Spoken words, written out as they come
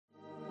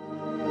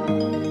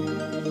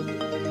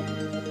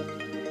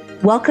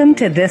Welcome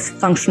to This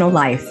Functional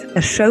Life,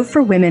 a show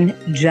for women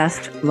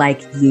just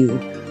like you,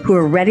 who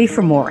are ready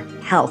for more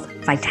health,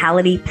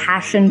 vitality,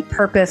 passion,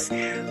 purpose.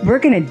 We're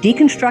going to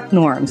deconstruct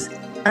norms,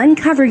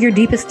 uncover your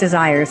deepest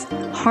desires,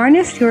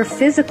 harness your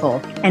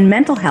physical and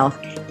mental health,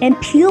 and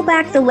peel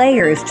back the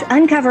layers to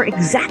uncover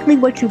exactly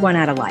what you want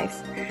out of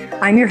life.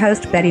 I'm your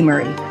host, Betty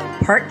Murray,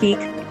 part geek,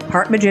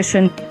 part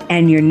magician,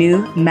 and your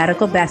new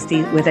medical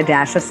bestie with a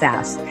dash of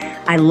sass.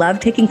 I love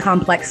taking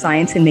complex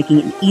science and making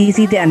it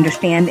easy to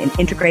understand and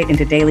integrate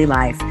into daily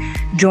life.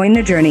 Join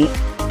the journey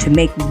to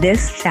make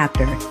this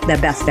chapter the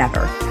best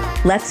ever.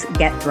 Let's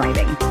get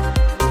thriving.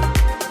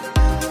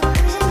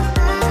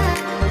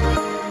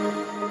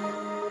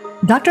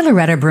 Dr.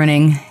 Loretta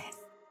Breuning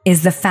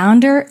is the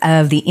founder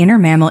of the Inner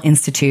Mammal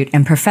Institute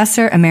and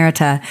Professor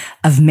Emerita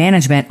of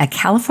Management at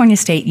California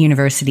State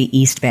University,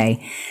 East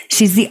Bay.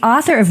 She's the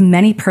author of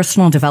many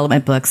personal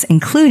development books,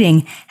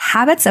 including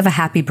Habits of a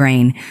Happy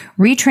Brain,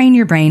 Retrain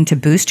Your Brain to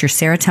Boost Your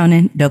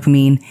Serotonin,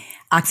 Dopamine,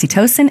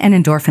 Oxytocin, and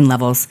Endorphin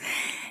Levels.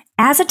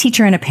 As a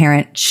teacher and a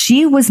parent,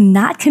 she was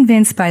not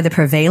convinced by the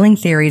prevailing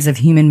theories of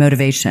human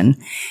motivation.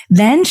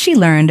 Then she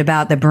learned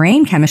about the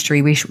brain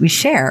chemistry we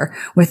share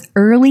with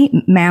early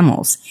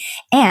mammals,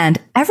 and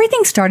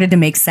everything started to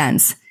make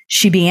sense.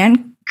 She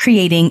began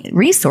creating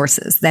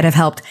resources that have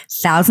helped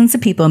thousands of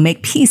people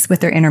make peace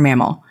with their inner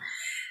mammal.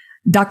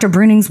 Dr.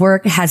 Breuning's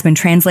work has been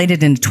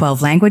translated into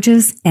 12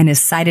 languages and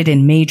is cited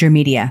in major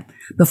media.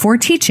 Before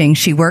teaching,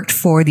 she worked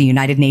for the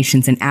United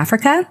Nations in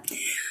Africa.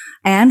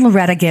 And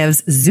Loretta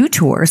gives zoo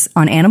tours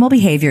on animal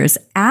behaviors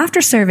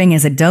after serving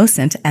as a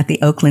docent at the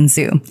Oakland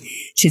Zoo.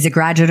 She's a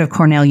graduate of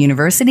Cornell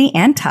University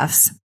and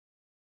Tufts.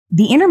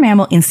 The Inner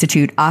Mammal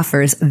Institute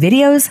offers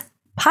videos,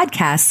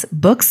 podcasts,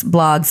 books,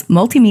 blogs,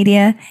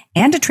 multimedia,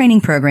 and a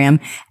training program,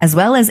 as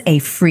well as a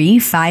free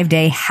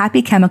 5-day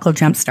Happy Chemical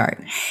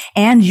Jumpstart.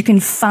 And you can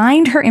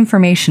find her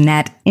information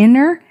at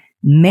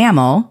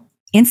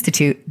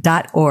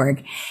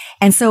innermammalinstitute.org.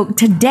 And so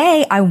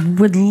today I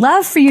would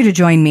love for you to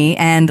join me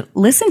and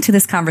listen to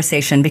this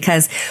conversation,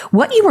 because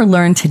what you will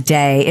learn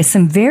today is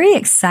some very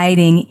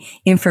exciting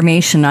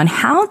information on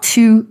how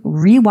to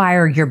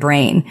rewire your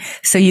brain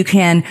so you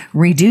can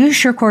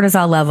reduce your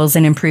cortisol levels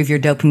and improve your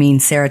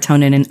dopamine,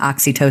 serotonin, and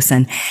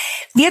oxytocin.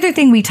 The other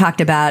thing we talked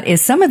about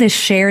is some of the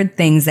shared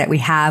things that we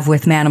have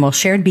with mammals,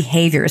 shared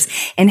behaviors,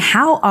 and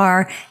how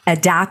our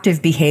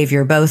adaptive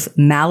behavior, both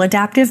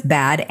maladaptive,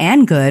 bad,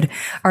 and good,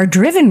 are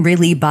driven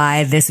really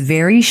by this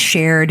very shared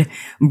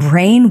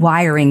brain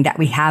wiring that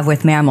we have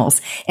with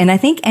mammals. And I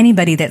think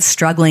anybody that's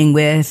struggling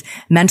with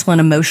mental and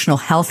emotional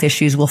health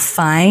issues will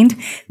find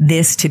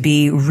this to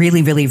be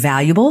really, really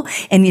valuable.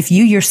 And if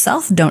you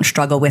yourself don't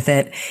struggle with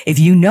it, if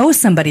you know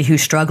somebody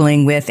who's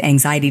struggling with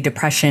anxiety,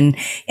 depression,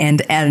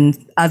 and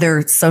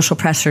other social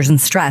pressures and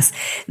stress,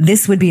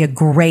 this would be a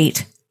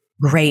great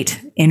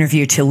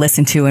interview to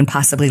listen to and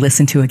possibly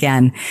listen to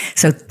again.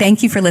 So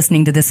thank you for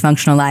listening to This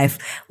Functional Life.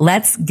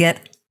 Let's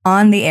get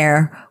on the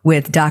air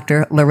with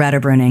Dr. Loretta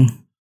Breuning.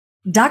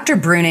 Dr.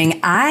 Breuning,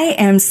 I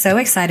am so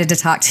excited to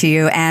talk to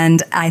you,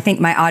 and I think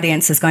my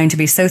audience is going to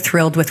be so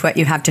thrilled with what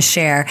you have to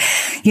share.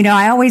 You know,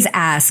 I always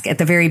ask at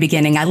the very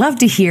beginning, I love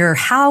to hear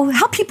how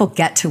people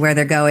get to where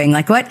they're going.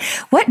 Like what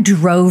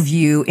drove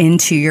you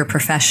into your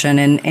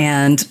profession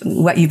and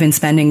what you've been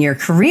spending your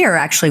career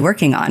actually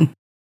working on?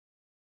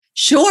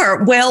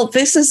 Sure. Well,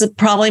 this is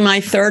probably my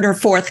third or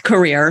fourth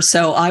career.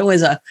 So I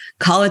was a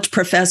college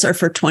professor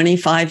for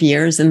 25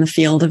 years in the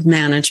field of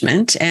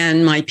management,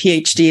 and my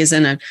PhD is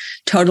in a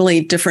totally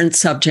different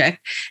subject.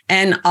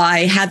 And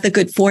I had the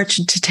good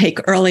fortune to take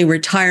early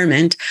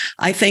retirement.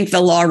 I think the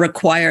law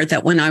required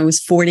that when I was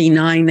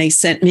 49, they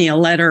sent me a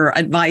letter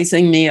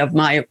advising me of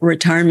my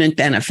retirement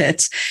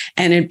benefits,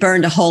 and it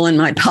burned a hole in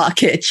my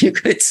pocket, you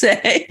could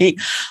say.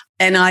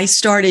 And I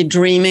started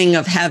dreaming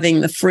of having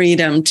the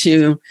freedom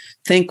to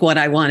think what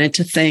I wanted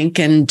to think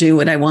and do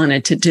what I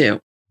wanted to do.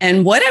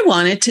 And what I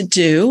wanted to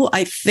do,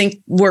 I think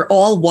we're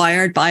all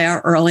wired by our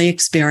early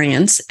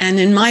experience. And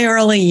in my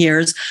early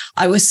years,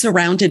 I was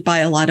surrounded by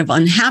a lot of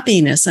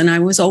unhappiness. And I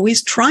was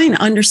always trying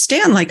to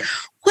understand, like,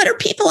 what are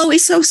people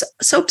always so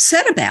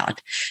upset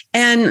about?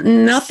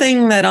 And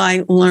nothing that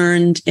I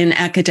learned in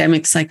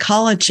academic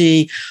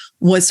psychology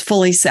was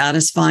fully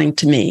satisfying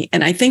to me.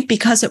 And I think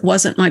because it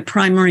wasn't my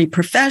primary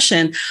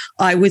profession,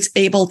 I was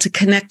able to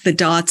connect the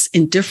dots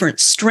in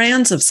different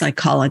strands of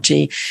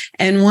psychology.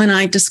 And when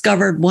I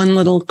discovered one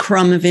little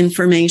crumb of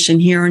information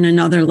here and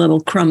another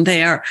little crumb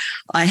there,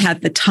 I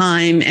had the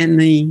time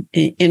and the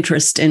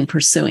interest in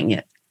pursuing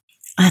it.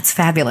 That's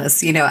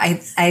fabulous. You know,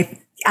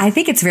 I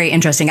think it's very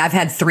interesting. I've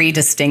had 3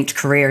 distinct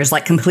careers,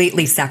 like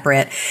completely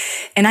separate.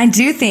 And I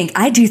do think,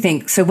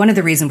 so one of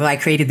the reasons why I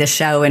created this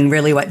show and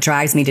really what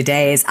drives me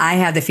today is I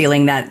have the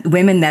feeling that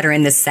women that are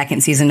in this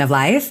second season of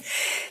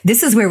life,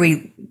 this is where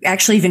we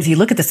actually, even if you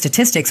look at the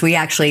statistics, we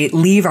actually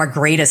leave our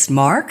greatest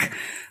mark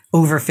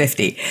over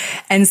 50.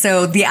 And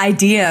so the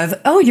idea of,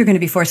 oh, you're going to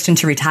be forced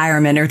into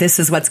retirement, or this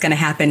is what's going to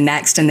happen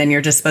next, and then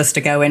you're just supposed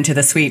to go into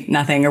the sweet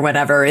nothing or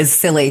whatever, is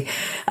silly,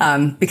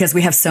 because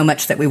we have so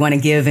much that we want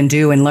to give and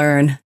do and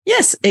learn.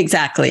 Yes,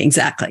 exactly.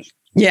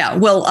 Yeah,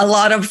 well, a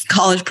lot of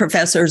college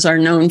professors are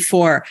known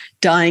for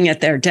dying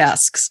at their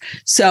desks.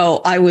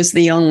 So I was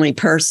the only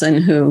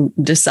person who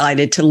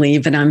decided to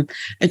leave, and I'm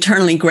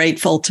eternally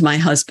grateful to my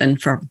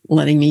husband for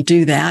letting me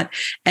do that.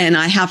 And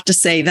I have to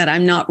say that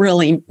I'm not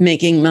really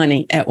making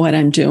money at what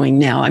I'm doing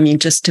now. I mean,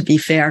 just to be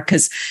fair,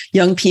 because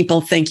young people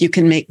think you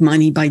can make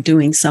money by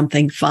doing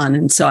something fun.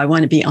 And so I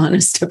want to be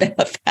honest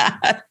about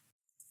that.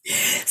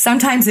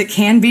 Sometimes it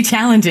can be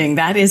challenging.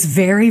 That is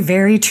very,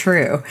 very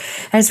true.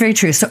 That's very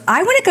true. So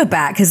I want to go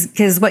back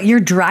because what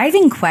your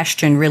driving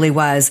question really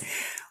was,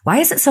 why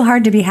is it so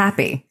hard to be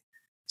happy?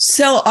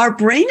 So our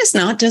brain is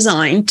not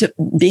designed to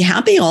be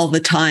happy all the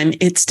time.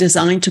 It's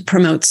designed to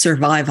promote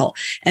survival.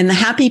 And the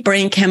happy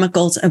brain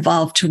chemicals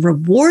evolved to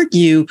reward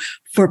you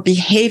for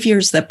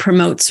behaviors that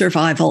promote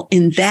survival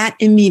in that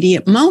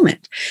immediate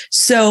moment.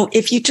 So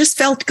if you just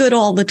felt good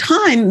all the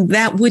time,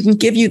 that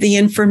wouldn't give you the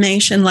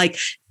information like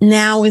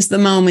now is the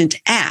moment,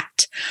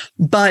 act.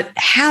 But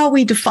how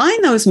we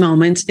define those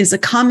moments is a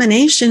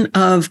combination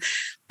of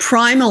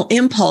primal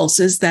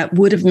impulses that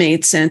would have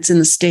made sense in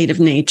the state of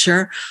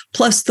nature,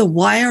 plus the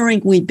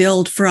wiring we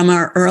build from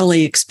our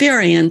early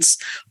experience,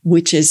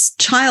 which is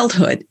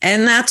childhood.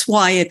 And that's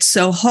why it's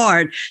so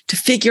hard to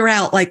figure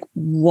out, like,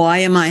 why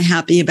am I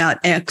happy about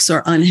X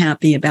or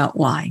unhappy about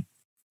Y?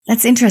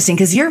 That's interesting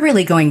because you're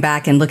really going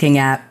back and looking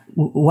at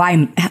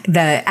why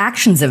the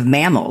actions of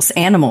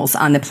animals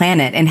on the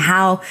planet, and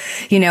how,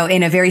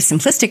 in a very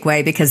simplistic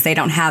way, because they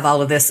don't have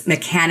all of this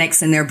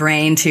mechanics in their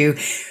brain to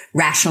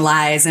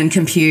rationalize and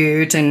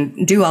compute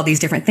and do all these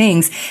different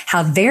things,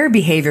 how their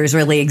behaviors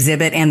really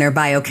exhibit and their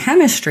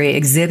biochemistry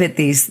exhibit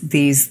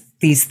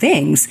these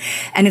things.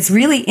 And it's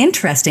really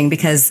interesting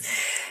because,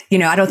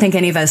 I don't think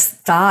any of us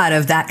thought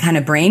of that kind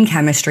of brain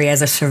chemistry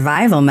as a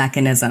survival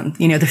mechanism,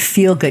 the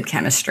feel-good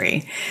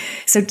chemistry.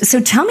 So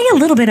tell me a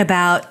little bit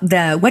about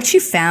what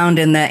you found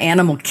in the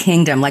animal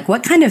kingdom. Like,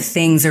 what kind of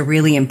things are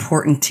really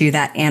important to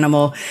that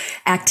animal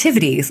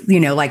activity?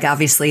 Like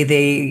obviously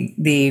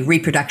the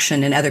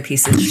reproduction and other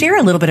pieces. Share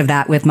a little bit of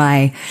that with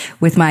my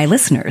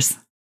listeners.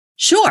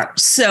 Sure.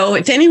 So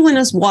if anyone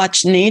has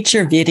watched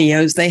nature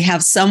videos, they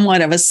have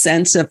somewhat of a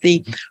sense of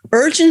the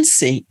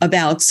urgency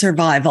about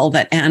survival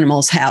that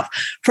animals have.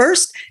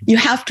 First, you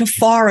have to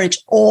forage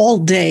all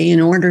day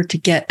in order to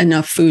get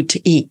enough food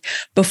to eat.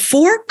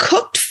 Before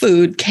cooked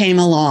food came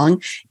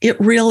along, it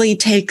really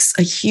takes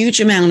a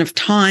huge amount of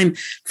time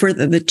for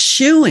the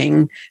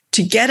chewing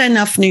to get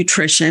enough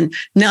nutrition,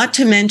 not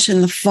to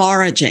mention the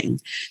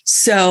foraging.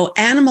 So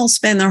animals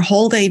spend their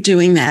whole day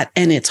doing that,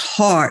 and it's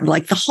hard.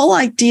 Like the whole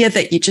idea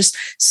that you just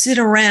sit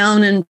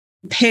around and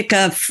pick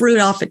a fruit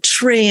off a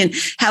tree and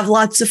have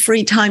lots of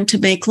free time to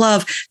make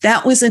love,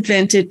 that was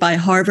invented by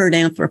Harvard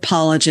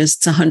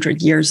anthropologists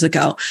 100 years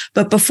ago.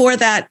 But before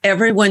that,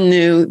 everyone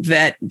knew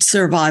that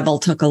survival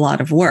took a lot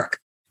of work.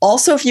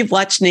 Also, if you've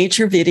watched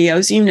nature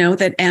videos, you know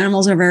that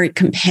animals are very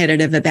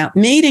competitive about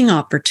mating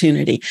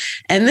opportunity.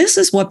 And this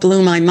is what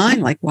blew my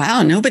mind. Like,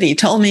 wow, nobody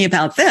told me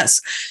about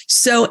this.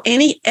 So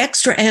any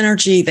extra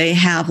energy they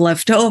have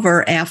left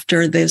over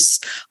after this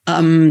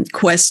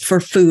quest for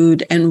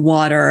food and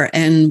water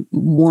and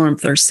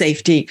warmth or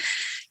safety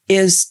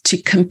is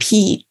to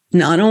compete,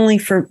 not only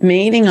for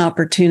mating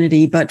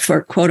opportunity, but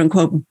for quote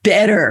unquote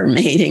better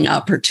mating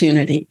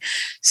opportunity.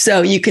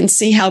 So you can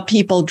see how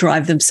people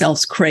drive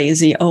themselves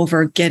crazy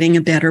over getting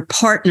a better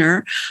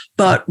partner.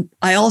 But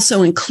I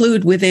also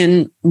include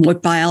within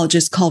what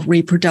biologists call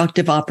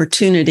reproductive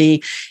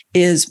opportunity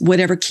is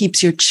whatever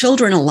keeps your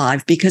children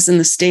alive, because in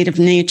the state of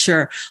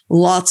nature,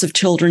 lots of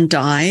children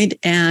died,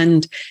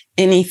 and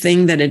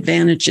anything that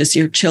advantages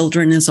your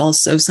children is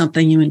also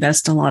something you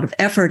invest a lot of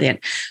effort in.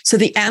 So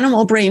the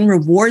animal brain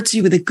rewards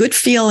you with a good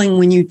feeling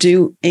when you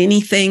do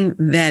anything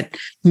that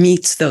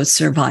meets those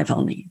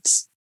survival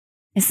needs.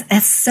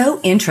 That's so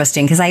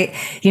interesting because like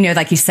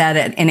you said,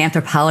 an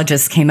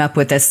anthropologist came up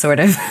with this sort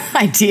of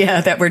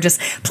idea that we're just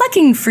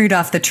plucking fruit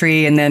off the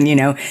tree and then,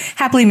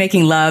 happily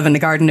making love in the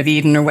Garden of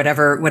Eden or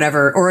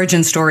whatever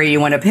origin story you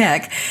want to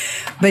pick.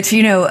 But,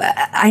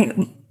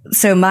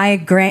 so my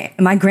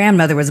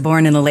grandmother was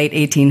born in the late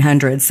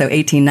 1800s, so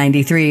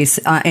 1893,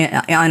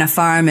 on a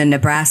farm in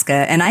Nebraska.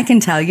 And I can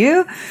tell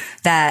you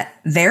that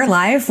their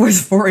life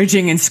was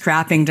foraging and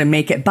scrapping to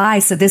make it by.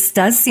 So this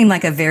does seem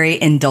like a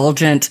very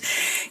indulgent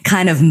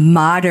kind of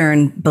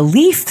modern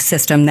belief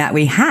system that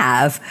we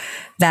have,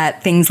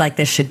 that things like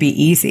this should be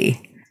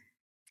easy.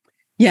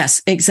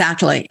 Yes,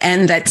 exactly.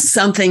 And that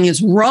something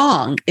is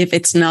wrong if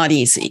it's not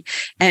easy.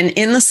 And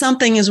in the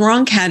something is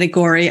wrong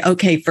category,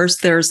 okay,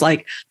 first there's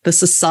like the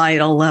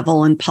societal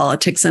level and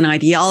politics and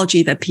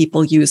ideology that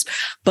people use.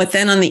 But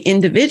then on the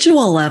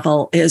individual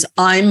level is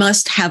I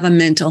must have a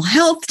mental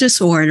health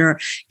disorder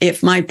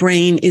if my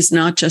brain is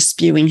not just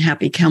spewing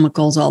happy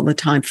chemicals all the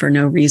time for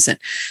no reason.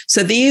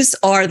 So these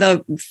are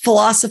the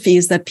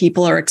philosophies that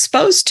people are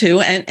exposed to,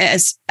 and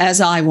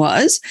as I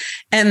was.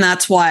 And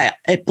that's why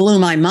it blew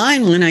my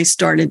mind when I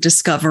started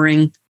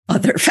discovering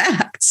other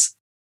facts.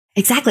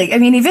 Exactly. I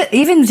mean,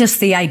 even just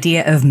the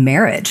idea of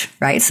marriage,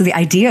 right? So the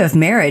idea of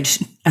marriage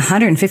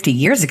 150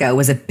 years ago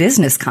was a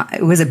business.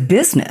 It was a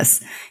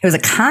business. It was a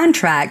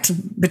contract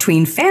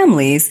between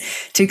families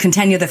to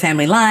continue the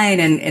family line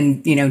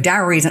and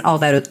dowries and all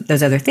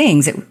those other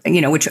things,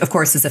 which of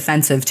course is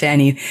offensive to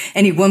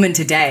any woman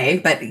today.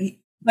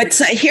 But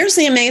so here's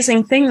the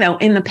amazing thing, though.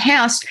 In the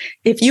past,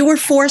 if you were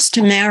forced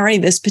to marry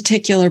this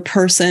particular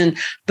person,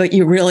 but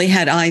you really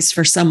had eyes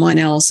for someone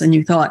else and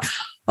you thought,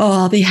 oh,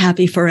 I'll be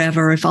happy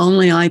forever if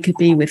only I could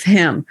be with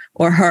him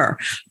or her.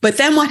 But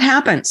then what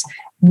happens?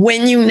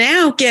 When you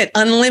now get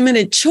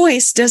unlimited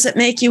choice, does it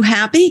make you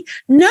happy?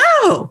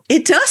 No,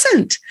 it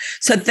doesn't.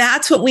 So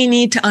that's what we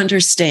need to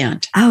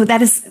understand. Oh,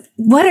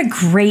 what a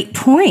great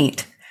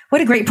point.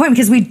 What a great point,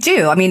 because we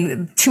do. I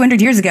mean,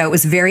 200 years ago, it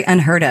was very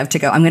unheard of to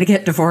go, I'm going to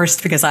get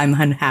divorced because I'm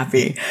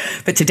unhappy.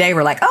 But today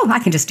we're like, oh, I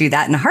can just do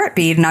that in a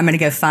heartbeat and I'm going to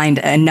go find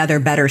another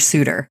better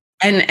suitor.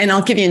 And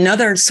I'll give you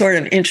another sort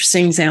of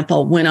interesting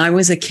example. When I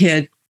was a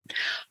kid,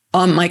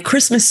 on my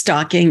Christmas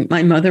stocking,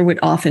 my mother would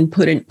often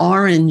put an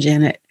orange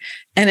in it.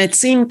 And it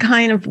seemed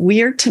kind of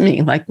weird to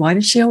me. Like, why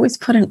did she always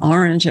put an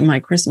orange in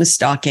my Christmas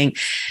stocking?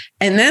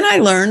 And then I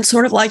learned,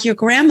 sort of like your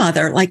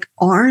grandmother, like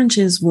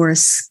oranges were a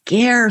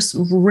scarce,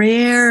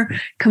 rare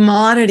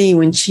commodity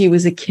when she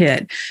was a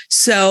kid.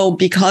 So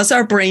because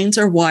our brains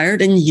are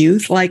wired in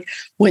youth, like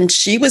when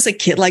she was a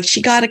kid, like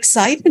she got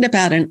excited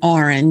about an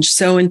orange.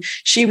 So, and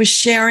she was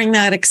sharing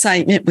that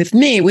excitement with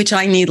me, which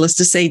I, needless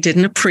to say,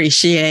 didn't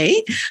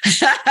appreciate.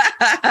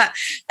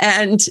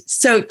 And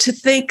so to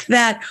think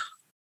that,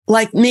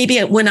 like maybe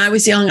when I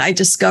was young, I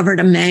discovered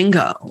a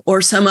mango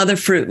or some other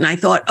fruit. And I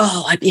thought,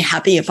 oh, I'd be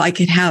happy if I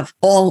could have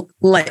all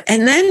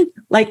and then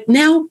like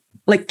now,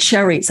 like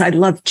cherries, I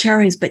love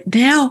cherries, but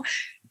now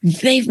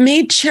they've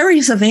made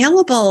cherries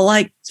available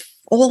like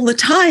all the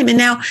time. And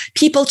now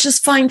people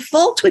just find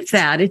fault with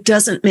that. It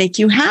doesn't make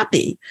you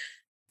happy.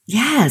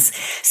 Yes.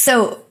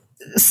 So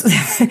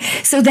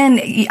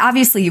then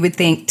obviously you would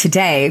think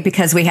today,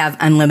 because we have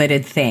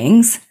unlimited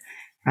things,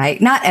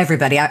 right? Not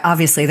everybody.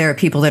 Obviously, there are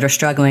people that are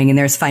struggling and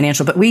there's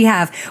financial, but we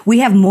have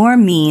more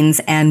means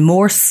and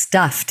more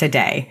stuff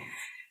today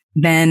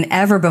than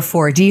ever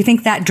before. Do you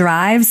think that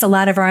drives a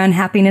lot of our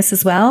unhappiness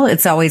as well?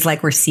 It's always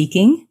like we're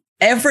seeking.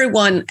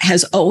 Everyone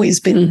has always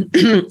been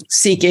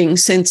seeking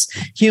since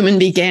human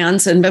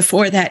begins. And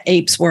before that,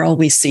 apes were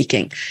always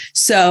seeking.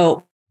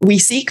 So we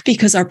seek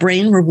because our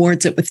brain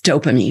rewards it with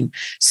dopamine.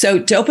 So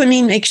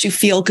dopamine makes you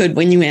feel good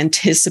when you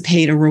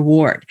anticipate a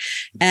reward.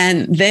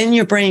 And then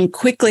your brain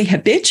quickly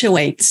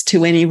habituates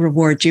to any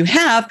reward you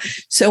have.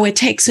 So it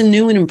takes a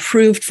new and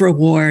improved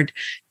reward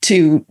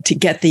to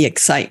get the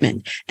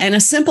excitement. And a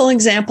simple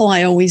example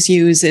I always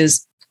use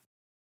is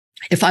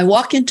if I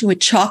walk into a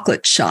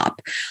chocolate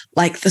shop,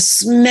 like the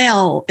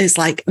smell is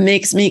like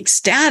makes me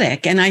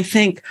ecstatic. And I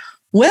think,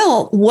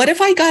 well, what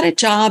if I got a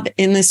job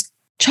in this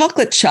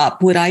chocolate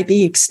shop? Would I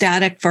be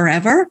ecstatic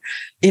forever?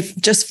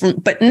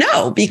 But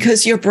no,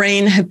 because your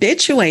brain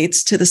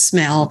habituates to the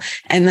smell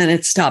and then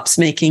it stops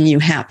making you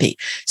happy.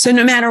 So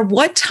no matter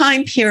what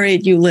time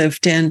period you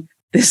lived in,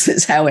 this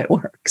is how it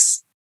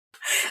works.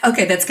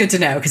 Okay, that's good to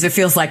know, because it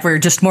feels like we're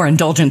just more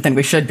indulgent than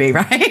we should be,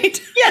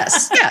 right?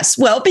 Yes.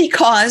 Well,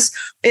 because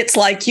it's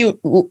like you're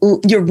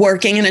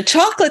working in a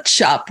chocolate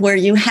shop where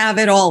you have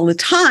it all the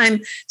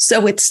time,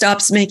 so it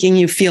stops making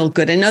you feel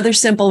good. Another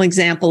simple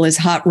example is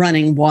hot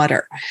running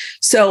water.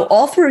 So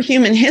all through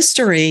human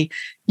history,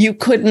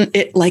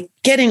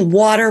 getting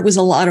water was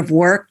a lot of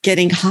work.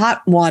 Getting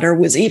hot water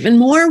was even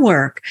more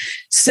work.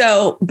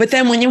 So, but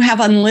then when you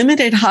have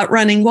unlimited hot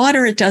running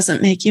water, it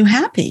doesn't make you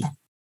happy.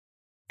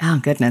 Oh,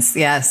 goodness.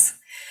 Yes.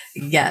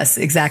 Yes,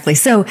 exactly.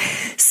 So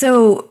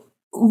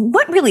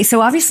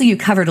obviously you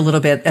covered a little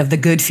bit of the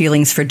good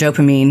feelings for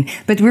dopamine,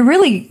 but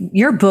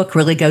your book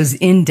really goes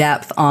in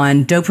depth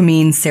on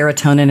dopamine,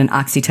 serotonin, and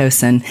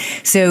oxytocin.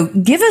 So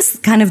give us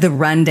kind of the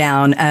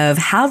rundown of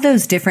how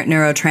those different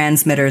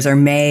neurotransmitters are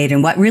made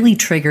and what really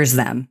triggers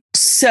them.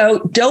 So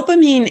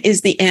dopamine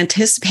is the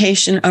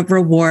anticipation of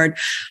reward.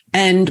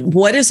 And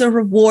what is a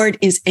reward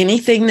is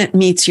anything that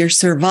meets your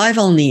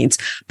survival needs.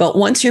 But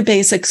once your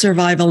basic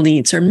survival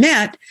needs are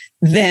met,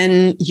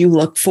 then you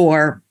look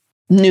for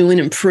new and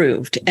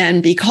improved.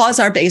 And because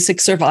our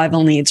basic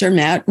survival needs are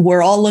met,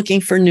 we're all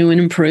looking for new and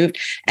improved.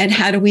 And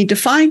how do we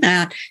define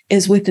that?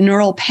 Is with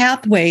neural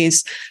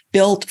pathways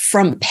built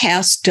from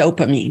past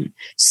dopamine.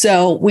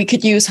 So we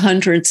could use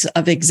hundreds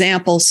of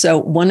examples. So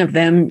one of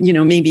them,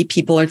 maybe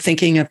people are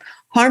thinking of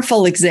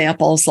harmful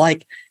examples,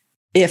 like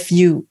if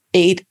you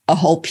ate a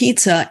whole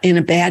pizza in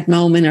a bad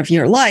moment of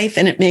your life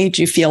and it made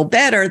you feel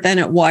better, then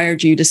it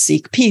wired you to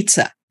seek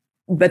pizza.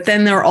 But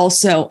then there are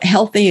also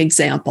healthy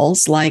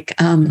examples, like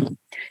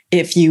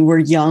if you were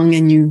young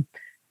and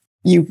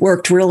you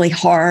worked really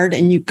hard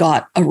and you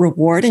got a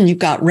reward and you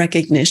got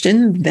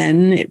recognition,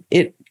 then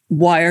it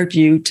wired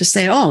you to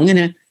say, oh, I'm going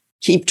to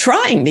keep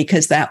trying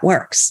because that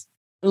works.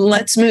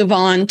 Let's move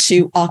on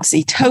to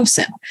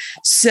oxytocin.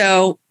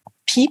 So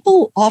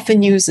people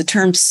often use the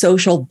term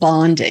social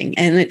bonding,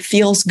 and it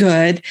feels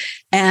good.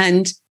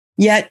 And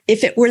yet,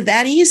 if it were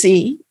that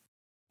easy,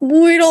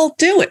 we'd all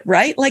do it,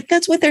 right? Like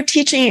that's what they're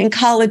teaching in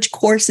college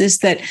courses,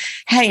 that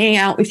hanging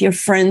out with your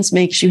friends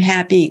makes you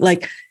happy.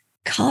 Like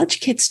college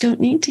kids don't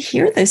need to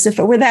hear this. If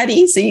it were that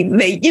easy,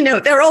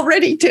 they're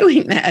already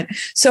doing that.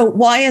 So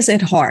why is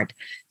it hard?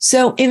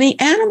 So in the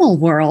animal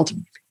world,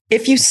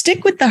 if you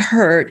stick with the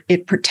herd,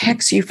 it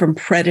protects you from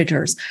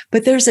predators,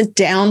 but there's a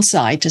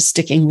downside to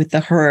sticking with the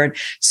herd.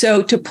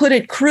 So to put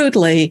it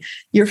crudely,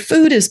 your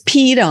food is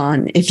peed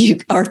on if you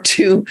are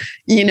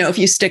if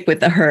you stick with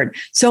the herd.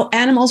 So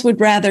animals would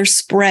rather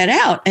spread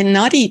out and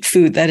not eat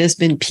food that has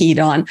been peed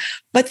on.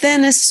 But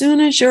then as soon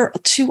as you're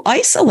too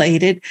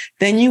isolated,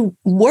 then you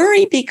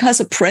worry because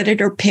a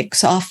predator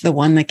picks off the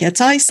one that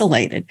gets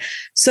isolated.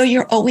 So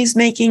you're always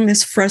making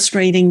this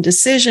frustrating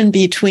decision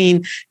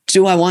between,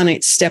 do I want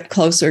to step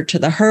closer to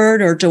the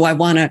herd or do I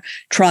want to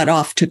trot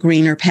off to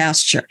greener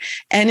pasture?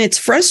 And it's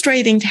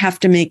frustrating to have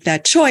to make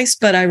that choice,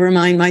 but I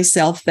remind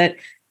myself that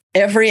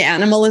every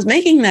animal is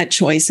making that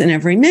choice in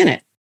every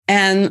minute.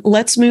 And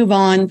let's move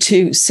on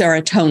to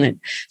serotonin.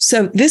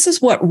 So this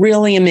is what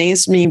really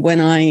amazed me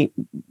when I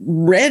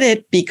read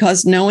it,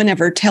 because no one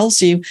ever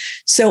tells you.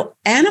 So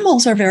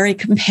animals are very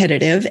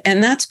competitive,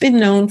 and that's been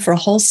known for a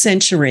whole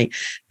century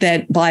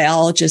that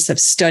biologists have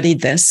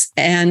studied this.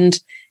 And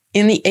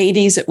in the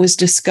 80s, it was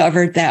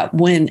discovered that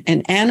when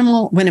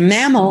a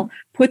mammal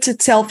puts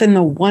itself in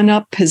the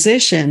one-up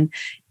position,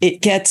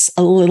 it gets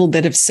a little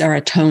bit of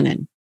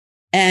serotonin.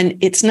 And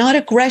it's not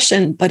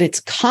aggression, but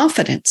it's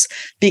confidence.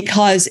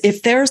 Because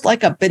if there's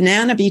like a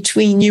banana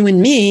between you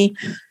and me,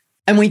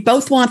 and we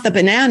both want the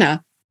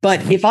banana,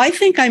 but if I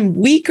think I'm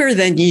weaker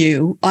than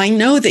you, I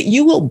know that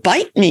you will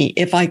bite me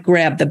if I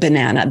grab the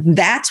banana.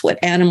 That's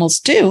what animals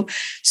do.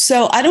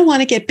 So I don't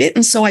want to get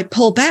bitten, so I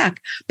pull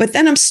back. But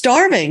then I'm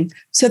starving.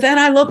 So then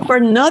I look for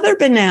another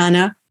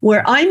banana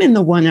where I'm in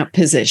the one-up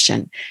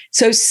position.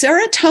 So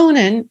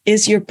serotonin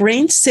is your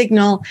brain's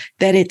signal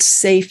that it's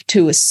safe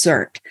to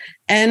assert.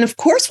 And of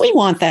course, we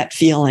want that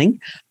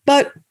feeling,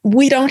 but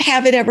we don't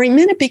have it every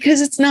minute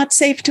because it's not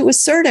safe to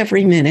assert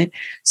every minute.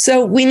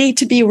 So we need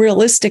to be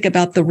realistic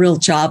about the real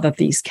job of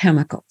these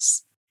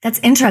chemicals. That's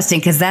interesting,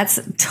 because that's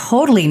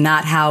totally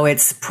not how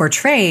it's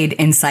portrayed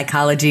in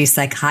psychology,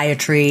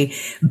 psychiatry,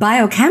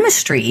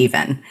 biochemistry,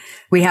 even.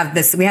 We have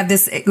this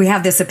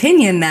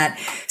opinion that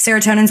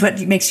serotonin is what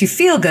makes you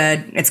feel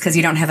good. It's because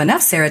you don't have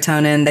enough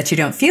serotonin that you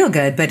don't feel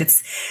good. But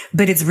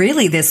it's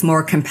really this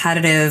more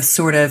competitive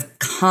sort of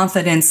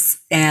confidence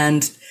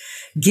and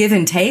give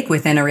and take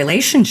within a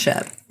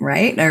relationship,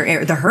 right?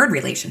 Or the herd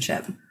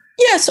relationship.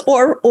 Yes,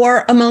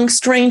 or among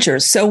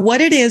strangers. So what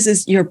it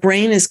is your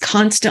brain is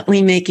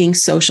constantly making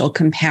social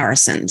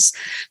comparisons,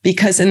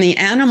 because in the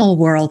animal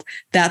world,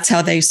 that's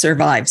how they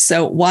survive.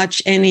 So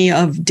watch any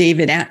of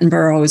David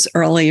Attenborough's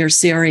earlier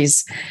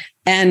series,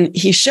 and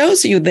he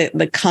shows you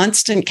the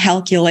constant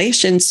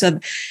calculations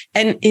of,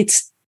 and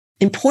it's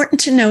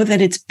important to know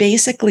that it's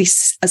basically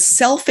a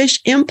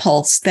selfish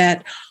impulse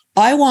that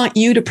I want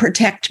you to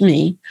protect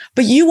me,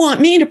 but you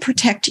want me to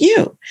protect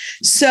you.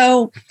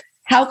 So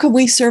how can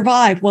we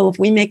survive? Well, if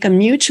we make a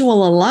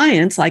mutual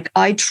alliance, like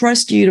I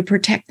trust you to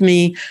protect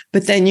me,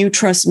 but then you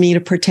trust me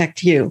to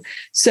protect you.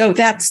 So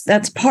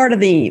that's part of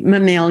the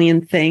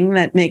mammalian thing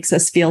that makes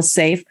us feel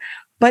safe.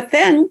 But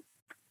then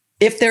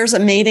if there's a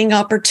mating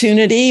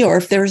opportunity, or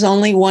if there's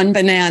only one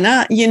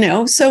banana,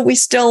 so we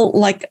still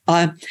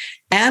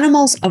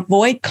animals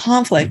avoid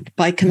conflict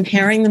by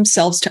comparing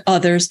themselves to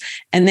others,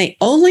 and they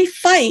only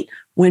fight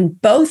when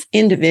both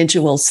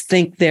individuals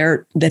think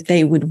that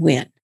they would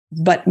win.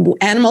 But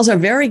animals are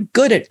very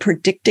good at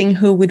predicting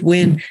who would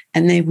win,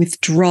 and they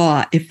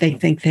withdraw if they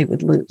think they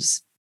would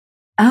lose.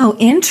 Oh,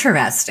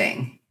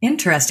 interesting.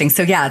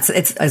 So yeah,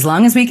 it's as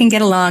long as we can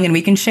get along and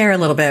we can share a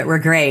little bit, we're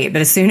great.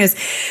 But as soon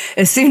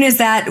as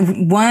that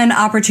one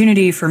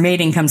opportunity for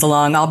mating comes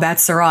along, all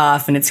bets are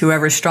off, and it's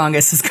whoever's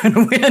strongest is going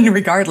to win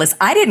regardless.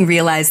 I didn't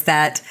realize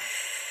that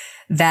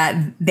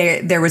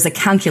there was a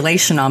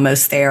calculation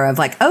almost there of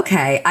like,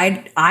 okay,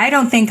 I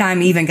don't think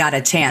I'm even got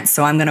a chance,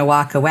 so I'm going to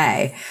walk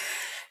away.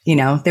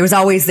 There was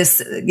always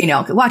this,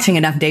 watching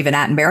enough David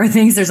Attenborough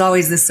things, there's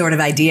always this sort of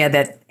idea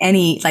that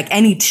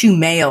any two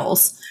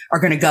males are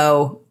going to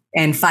go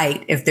and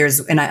fight if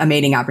there's a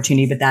mating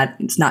opportunity, but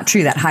that's not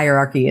true. That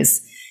hierarchy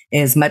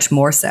is much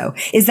more so.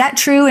 Is that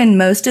true in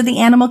most of the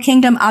animal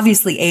kingdom?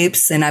 Obviously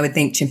apes, and I would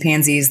think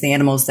chimpanzees, the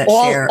animals that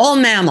share. All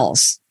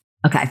mammals.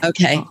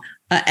 Okay.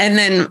 And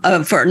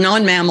then for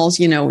non-mammals,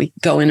 we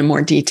go into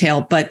more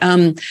detail, but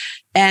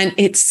and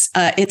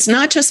it's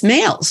not just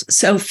males.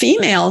 So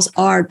females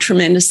are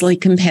tremendously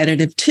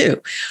competitive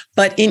too,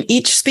 but in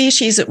each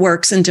species, it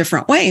works in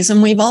different ways,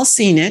 and we've all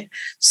seen it.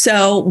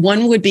 So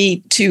one would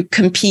be to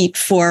compete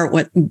for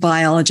what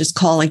biologists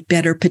call like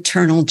better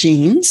paternal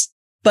genes.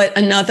 But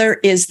another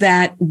is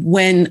that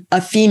when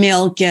a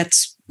female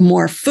gets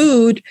more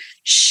food,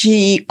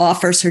 she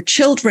offers her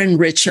children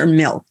richer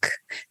milk,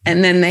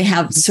 and then they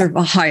have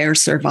higher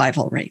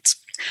survival rates.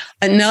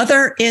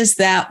 Another is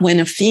that when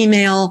a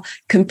female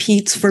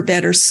competes for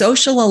better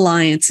social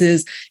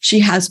alliances, she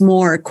has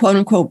more quote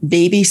unquote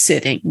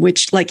babysitting,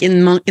 which like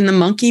in the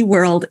monkey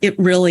world, it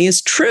really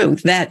is true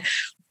that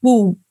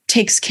who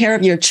takes care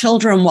of your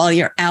children while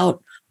you're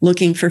out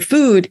looking for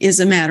food is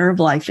a matter of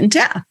life and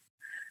death.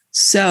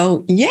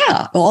 So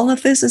yeah, all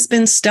of this has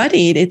been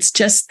studied. It's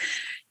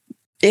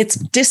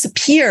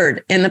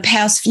disappeared in the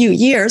past few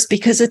years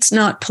because it's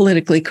not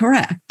politically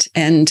correct.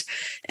 And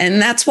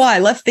that's why I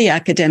left the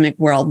academic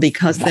world,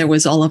 because there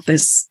was all of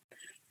this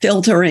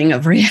filtering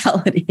of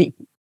reality.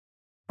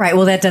 Right.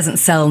 Well, that doesn't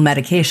sell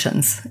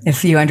medications.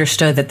 If you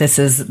understood that this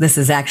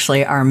is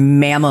actually our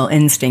mammal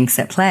instincts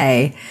at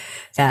play,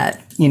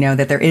 that,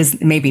 that there is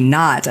maybe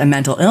not a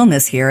mental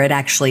illness here. It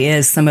actually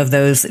is some of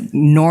those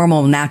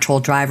normal,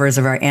 natural drivers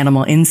of our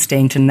animal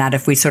instinct. And that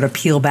if we sort of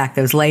peel back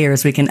those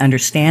layers, we can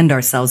understand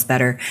ourselves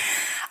better.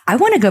 I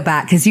want to go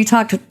back because you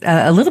talked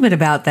a little bit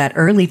about that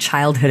early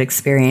childhood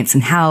experience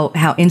and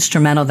how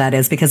instrumental that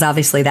is, because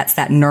obviously that's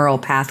that neural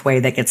pathway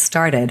that gets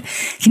started.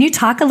 Can you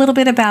talk a little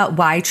bit about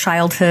why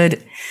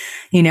childhood,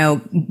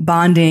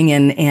 bonding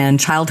and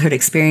childhood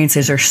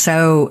experiences are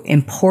so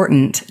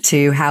important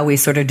to how we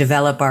sort of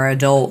develop our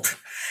adult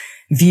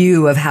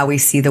view of how we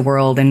see the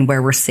world and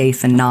where we're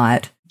safe and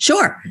not?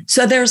 Sure.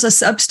 So there's a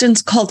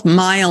substance called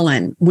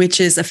myelin,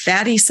 which is a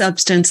fatty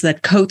substance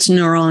that coats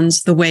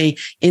neurons the way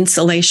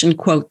insulation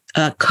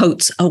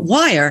coats a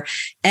wire.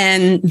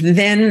 And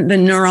then the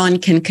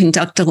neuron can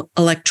conduct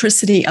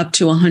electricity up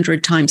to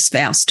 100 times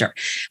faster.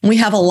 We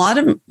have a lot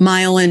of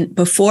myelin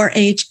before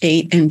age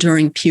 8 and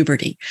during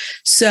puberty.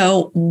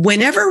 So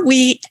whenever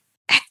we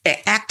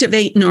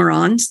activate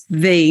neurons,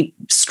 they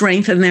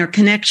strengthen their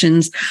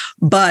connections.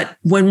 But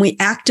when we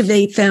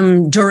activate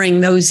them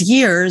during those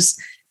years,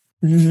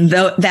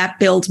 that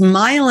builds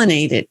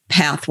myelinated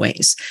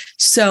pathways.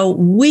 So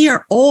we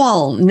are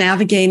all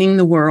navigating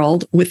the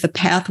world with the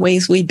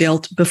pathways we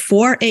built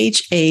before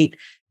age 8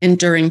 and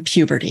during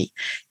puberty.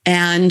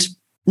 And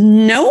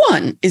no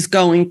one is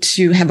going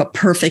to have a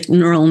perfect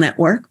neural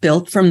network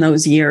built from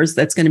those years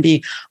that's going to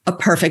be a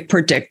perfect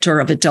predictor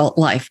of adult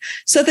life.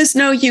 So there's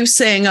no use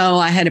saying, oh,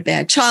 I had a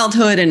bad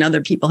childhood and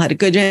other people had a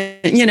good,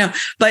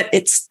 but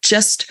it's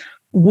just,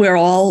 we're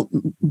all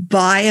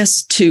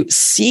biased to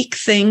seek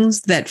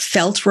things that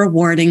felt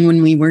rewarding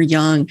when we were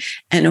young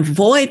and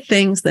avoid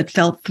things that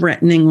felt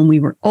threatening when we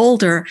were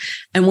older.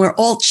 And we're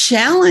all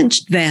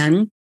challenged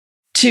then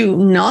to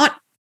not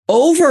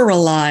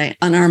over-rely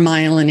on our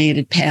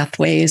myelinated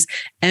pathways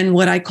and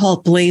what I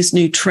call blaze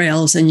new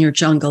trails in your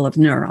jungle of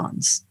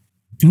neurons.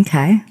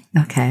 Okay.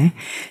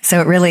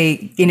 So it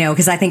really,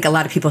 because I think a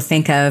lot of people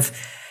think of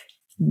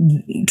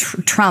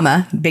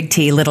trauma, big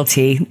T, little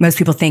t. Most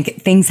people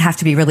think things have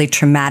to be really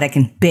traumatic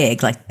and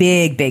big, like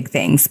big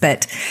things.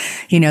 But,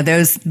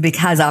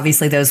 because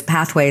obviously those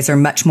pathways are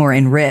much more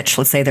enriched.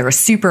 Let's say they're a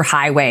super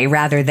highway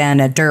rather than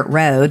a dirt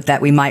road that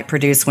we might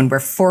produce when we're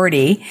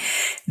 40,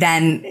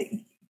 then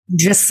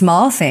just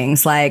small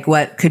things like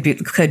what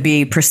could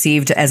be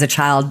perceived as a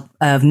child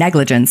of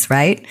negligence,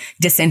 right?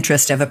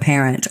 Disinterest of a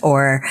parent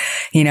or,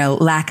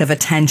 lack of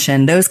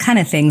attention. Those kind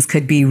of things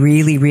could be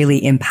really,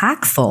 really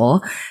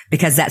impactful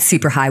because that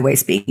superhighway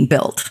is being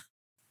built.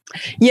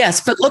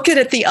 Yes, but look at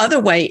it the other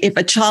way. If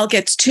a child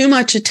gets too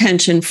much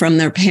attention from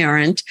their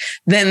parent,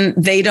 then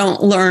they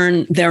don't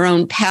learn their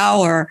own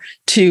power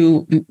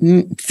to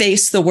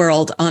face the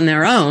world on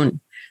their own.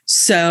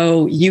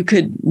 So you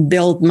could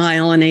build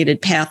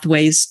myelinated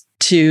pathways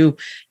to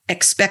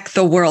expect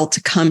the world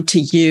to come to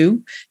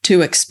you,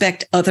 to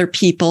expect other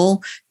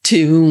people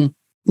to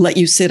let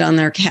you sit on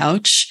their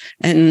couch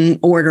and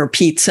order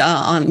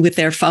pizza with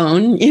their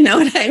phone. You know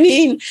what I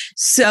mean?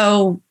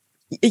 So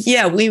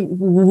yeah,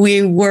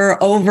 we were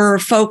over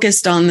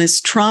focused on this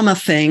trauma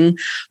thing,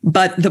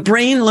 but the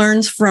brain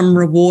learns from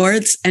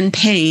rewards and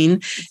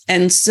pain.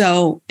 And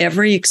so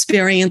every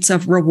experience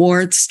of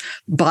rewards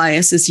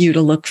biases you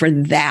to look for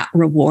that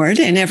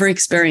reward. And every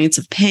experience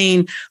of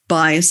pain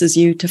biases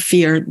you to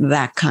fear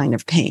that kind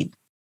of pain.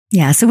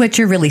 Yeah. So what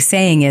you're really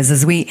saying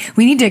is we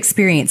need to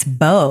experience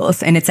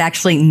both. And it's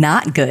actually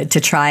not good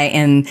to try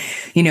and,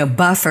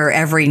 buffer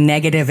every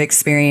negative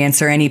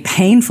experience or any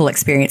painful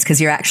experience, because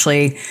you're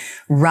actually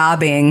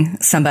robbing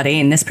somebody,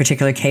 in this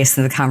particular case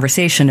of the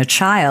conversation, a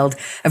child,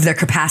 of their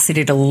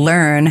capacity to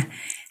learn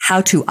how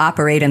to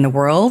operate in the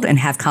world and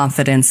have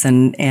confidence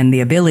and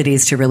the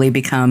abilities to really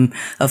become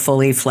a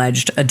fully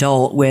fledged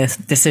adult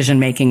with decision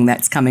making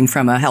that's coming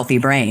from a healthy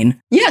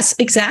brain. Yes,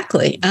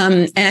 exactly.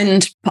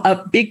 And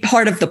a big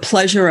part of the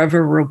pleasure of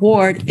a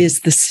reward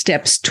is the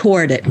steps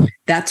toward it.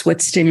 That's what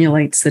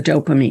stimulates the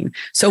dopamine.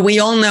 So we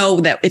all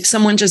know that if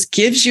someone just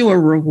gives you a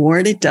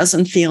reward, it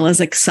doesn't feel as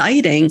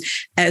exciting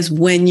as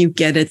when you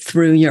get it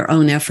through your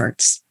own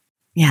efforts.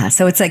 Yeah.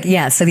 So it's like,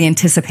 so the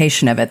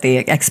anticipation of it,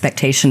 the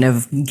expectation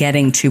of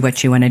getting to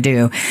what you want to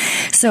do.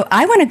 So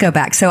I want to go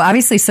back. So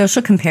obviously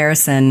social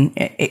comparison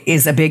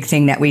is a big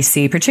thing that we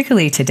see,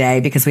 particularly today,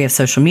 because we have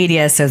social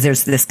media. So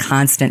there's this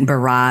constant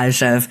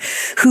barrage of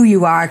who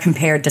you are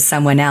compared to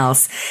someone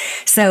else.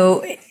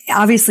 So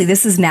obviously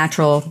this is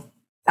natural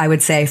I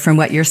would say, from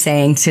what you're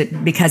saying,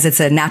 because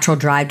it's a natural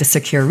drive to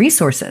secure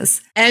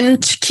resources.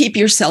 And to keep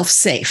yourself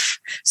safe.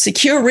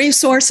 Secure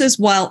resources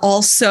while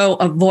also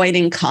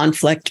avoiding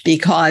conflict,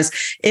 because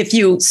if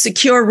you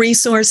secure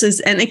resources,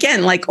 and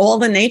again, like all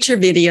the nature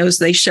videos,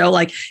 they show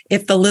like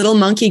if the little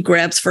monkey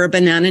grabs for a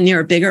banana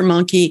near a bigger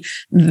monkey,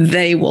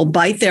 they will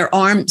bite their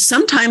arm.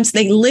 Sometimes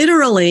they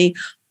literally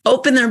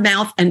open their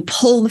mouth and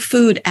pull the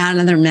food out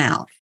of their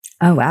mouth.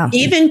 Oh, wow.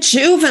 Even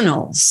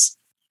juveniles.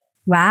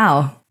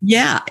 Wow.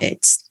 Yeah,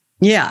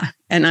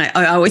 And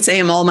I always say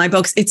in all my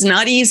books, it's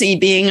not easy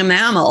being a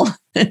mammal.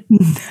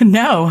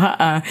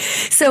 No.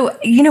 So,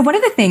 one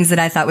of the things that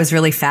I thought was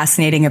really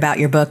fascinating about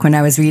your book when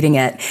I was reading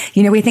it,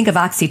 we think of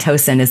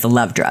oxytocin as the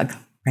love drug,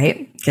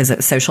 right? Because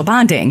it's social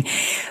bonding.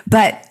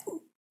 But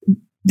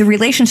the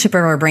relationship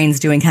of our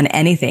brains doing kind of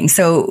anything.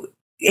 So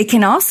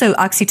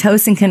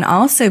oxytocin can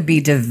also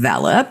be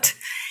developed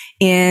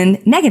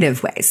in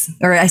negative ways,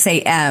 or I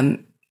say,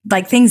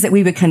 like things that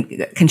we would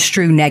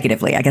construe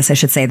negatively. I guess I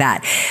should say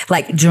that,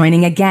 like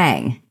joining a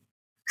gang,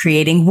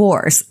 creating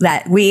wars,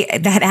 that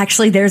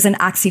actually there's an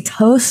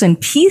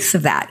oxytocin piece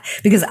of that,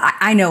 because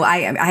I know I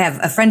have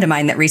a friend of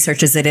mine that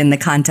researches it in the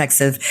context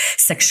of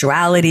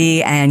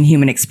sexuality and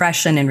human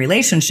expression and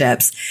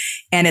relationships.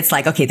 And it's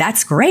like, okay,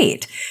 that's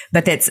great.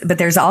 But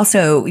there's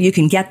also, you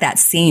can get that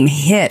same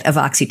hit of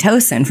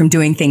oxytocin from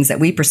doing things that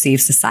we perceive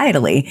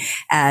societally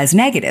as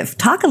negative.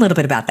 Talk a little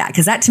bit about that,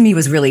 because that to me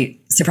was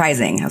really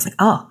surprising. I was like,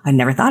 oh, I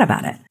never thought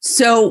about it.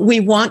 So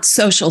we want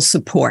social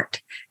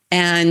support.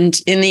 And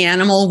in the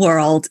animal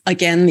world,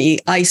 again, the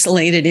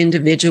isolated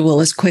individual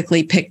is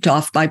quickly picked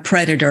off by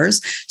predators.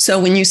 So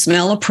when you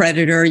smell a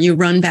predator, you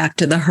run back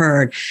to the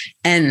herd.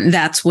 And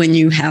that's when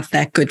you have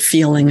that good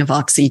feeling of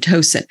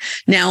oxytocin.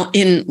 Now,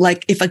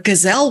 if a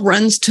gazelle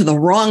runs to the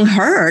wrong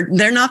herd,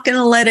 they're not going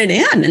to let it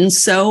in. And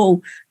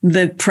so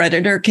the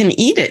predator can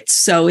eat it.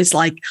 So it's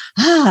like,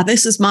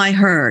 this is my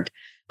herd.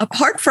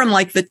 Apart from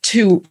like the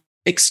two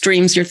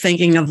extremes you're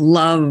thinking of,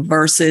 love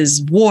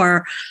versus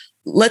war,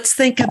 let's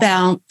think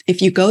about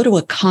if you go to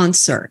a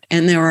concert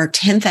and there are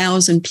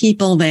 10,000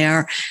 people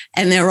there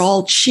and they're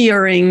all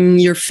cheering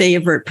your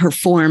favorite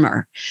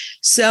performer.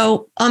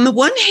 So on the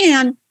one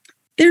hand,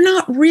 they're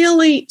not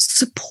really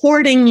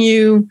supporting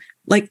you.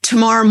 Like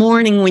tomorrow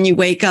morning when you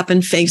wake up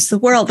and face the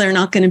world, they're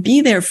not going to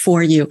be there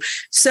for you.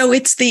 So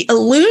it's the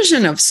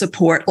illusion of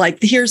support. Like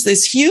here's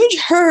this huge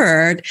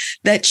herd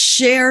that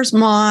shares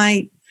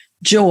my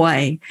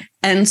joy.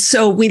 And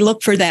so we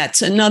look for that.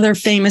 So another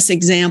famous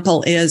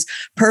example is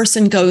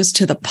person goes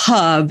to the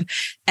pub,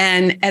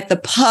 and at the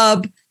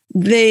pub,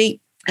 they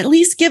at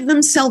least give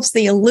themselves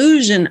the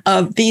illusion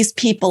of these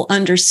people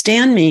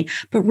understand me.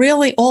 But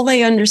really all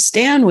they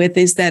understand with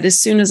is that as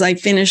soon as I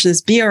finish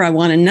this beer, I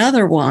want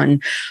another one.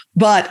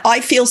 But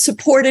I feel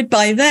supported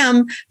by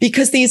them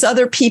because these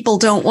other people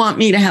don't want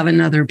me to have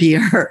another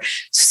beer.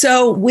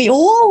 So we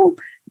all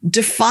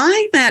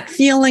define that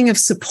feeling of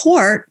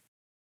support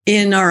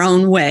in our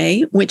own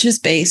way, which is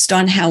based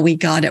on how we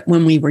got it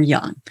when we were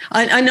young.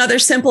 Another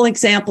simple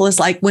example is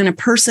like when a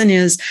person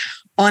is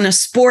on a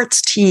sports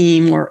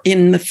team or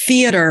in the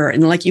theater,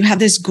 and like you have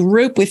this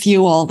group with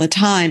you all the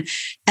time,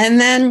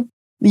 and then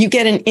you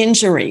get an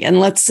injury, and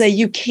let's say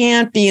you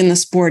can't be in the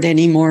sport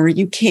anymore, or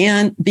you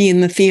can't be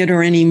in the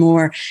theater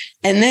anymore,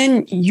 and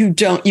then you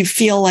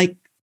feel like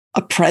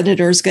a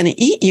predator is going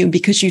to eat you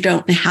because you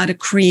don't know how to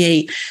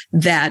create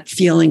that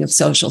feeling of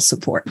social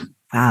support.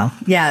 Wow.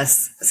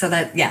 Yes. So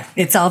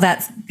it's all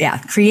that,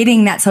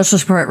 creating that social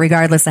support,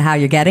 regardless of how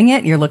you're getting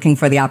it, you're looking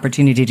for the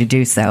opportunity to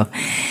do so.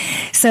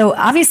 So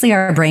obviously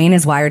our brain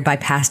is wired by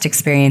past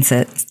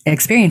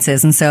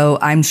experiences. And so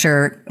I'm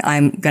sure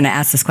I'm going to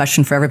ask this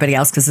question for everybody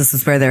else, because this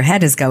is where their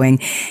head is going.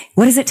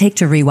 What does it take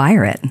to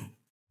rewire it?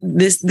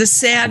 The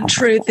sad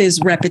truth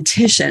is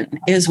repetition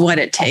is what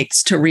it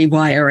takes to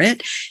rewire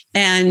it.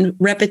 And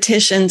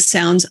repetition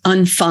sounds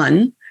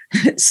unfun.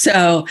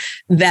 So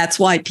that's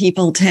why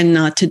people tend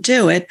not to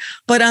do it.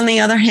 But on the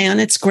other hand,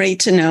 it's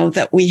great to know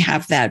that we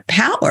have that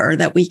power,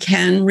 that we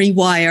can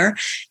rewire.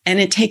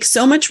 And it takes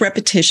so much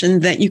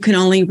repetition that you can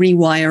only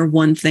rewire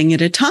one thing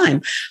at a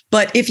time.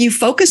 But if you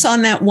focus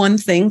on that one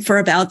thing for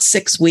about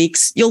 6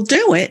 weeks, you'll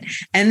do it.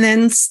 And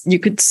then you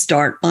could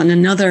start on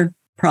another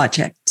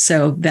project.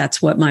 So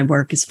that's what my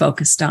work is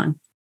focused on.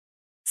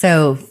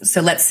 So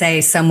let's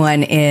say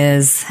someone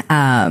is,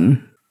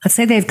 let's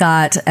say they've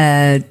got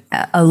a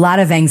lot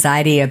of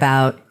anxiety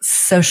about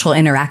social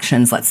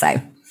interactions, let's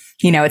say.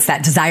 It's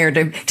that desire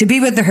to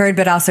be with the herd,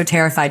 but also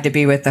terrified to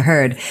be with the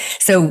herd.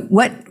 So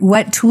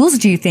what tools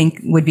do you think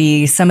would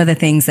be some of the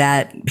things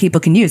that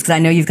people can use? Because I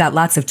know you've got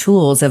lots of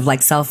tools of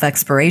like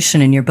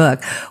self-exploration in your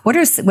book. What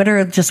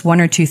are just one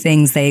or two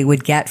things they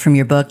would get from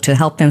your book to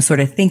help them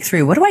sort of think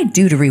through, what do I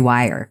do to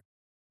rewire?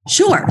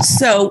 Sure.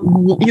 So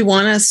you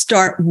want to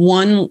start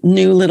one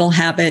new little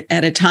habit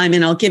at a time.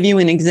 And I'll give you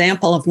an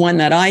example of one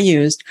that I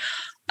used.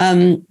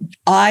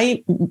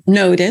 I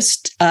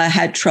noticed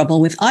had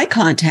trouble with eye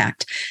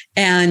contact.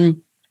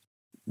 And,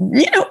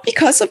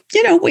 because of,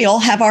 we all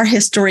have our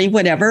history,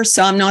 whatever.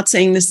 So I'm not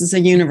saying this is a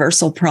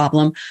universal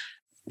problem.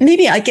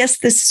 maybe I guess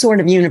this is sort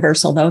of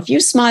universal though. If you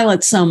smile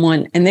at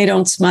someone and they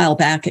don't smile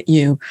back at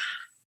you,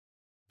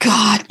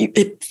 God,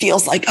 it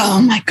feels like,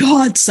 oh my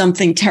God,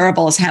 something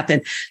terrible has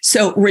happened.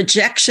 So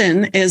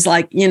rejection is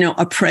like,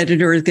 a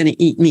predator is going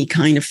to eat me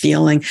kind of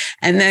feeling.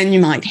 And then you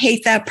might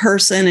hate that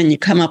person and you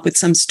come up with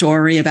some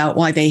story about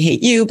why they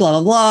hate you, blah,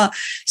 blah, blah.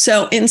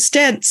 So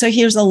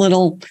here's a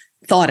little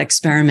thought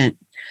experiment.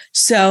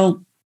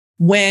 So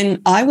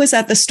when I was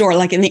at the store,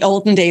 like in the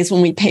olden days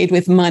when we paid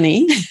with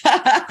money,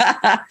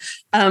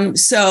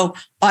 so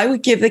I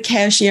would give the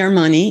cashier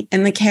money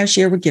and the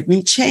cashier would give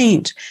me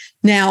change.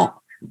 Now,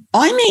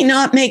 I may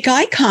not make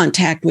eye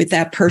contact with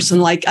that person.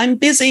 Like I'm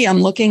busy,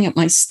 I'm looking at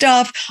my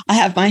stuff, I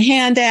have my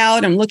hand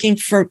out, I'm looking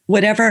for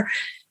whatever.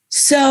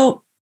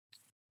 So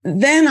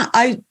then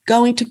I'm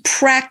going to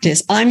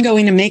practice. I'm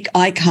going to make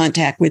eye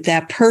contact with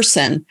that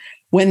person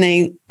when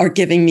they are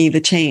giving me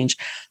the change.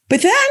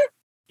 But then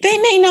they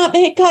may not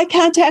make eye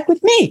contact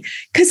with me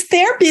because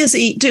they're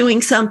busy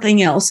doing something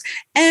else.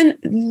 And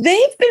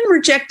they've been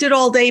rejected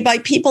all day by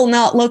people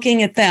not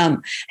looking at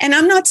them. And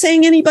I'm not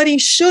saying anybody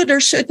should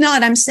or should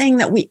not. I'm saying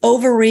that we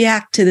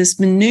overreact to this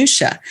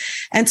minutia.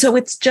 And so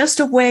it's just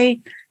a way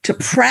to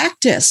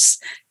practice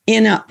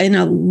in a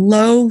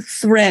low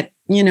threat,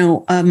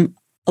 a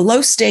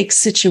low stakes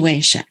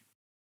situation.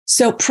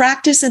 So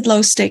practice in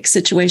low stakes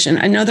situation.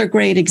 Another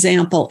great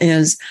example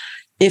is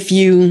if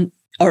you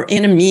or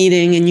in a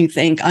meeting and you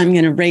think, I'm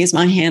going to raise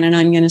my hand and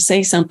I'm going to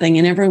say something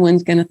and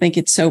everyone's going to think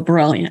it's so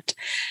brilliant.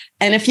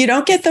 And if you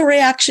don't get the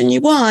reaction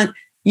you want,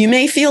 you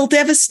may feel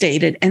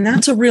devastated. And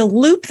that's a real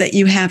loop that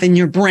you have in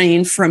your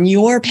brain from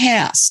your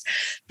past,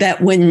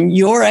 that when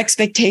your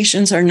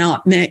expectations are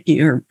not met,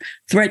 your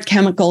threat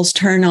chemicals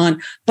turn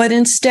on. But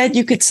instead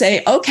you could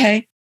say,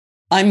 okay,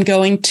 I'm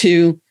going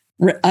to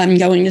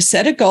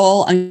set a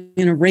goal. I'm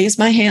going to raise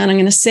my hand. I'm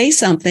going to say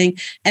something.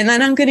 And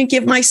then I'm going to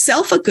give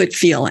myself a good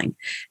feeling.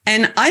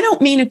 And I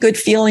don't mean a good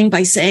feeling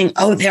by saying,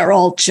 oh, they're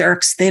all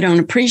jerks. They don't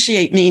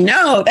appreciate me.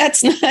 No,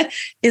 that's not.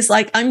 It's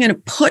like I'm going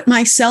to put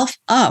myself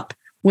up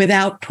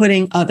without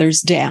putting others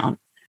down.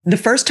 The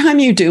first time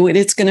you do it,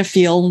 it's going to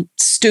feel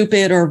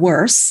stupid or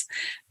worse.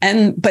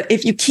 But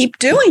if you keep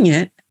doing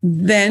it,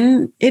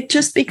 then it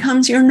just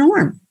becomes your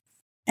norm.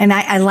 And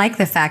I like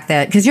the fact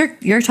that, because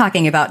you're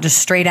talking about just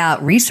straight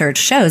out research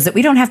shows that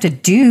we don't have to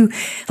do,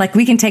 like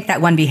we can take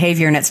that one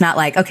behavior and it's not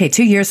like, okay,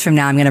 2 years from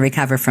now, I'm going to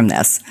recover from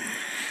this.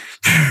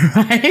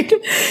 Right.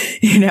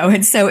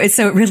 And so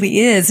it really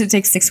is. It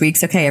takes 6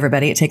 weeks. Okay,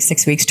 everybody, it takes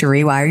 6 weeks to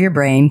rewire your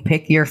brain.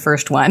 Pick your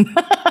first one.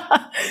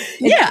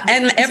 Yeah.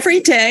 And every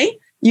day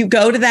you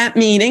go to that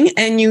meeting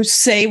and you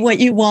say what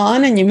you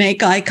want and you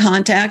make eye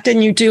contact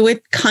and you do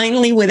it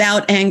kindly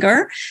without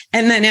anger.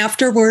 And then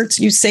afterwards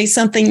you say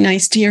something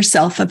nice to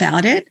yourself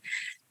about it.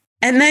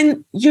 And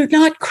then you're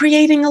not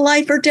creating a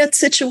life or death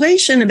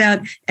situation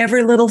about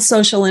every little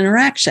social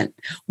interaction,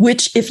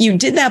 which if you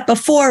did that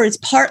before, it's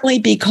partly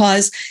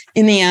because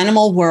in the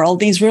animal world,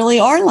 these really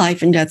are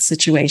life and death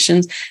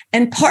situations,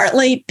 and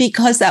partly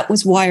because that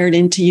was wired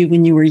into you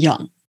when you were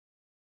young.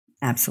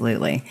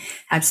 Absolutely.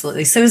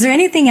 Absolutely. So is there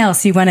anything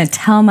else you want to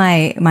tell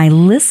my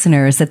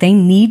listeners that they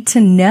need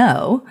to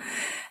know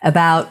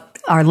about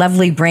our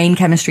lovely brain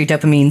chemistry,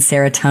 dopamine,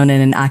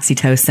 serotonin, and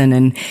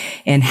oxytocin,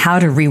 and how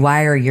to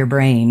rewire your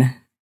brain?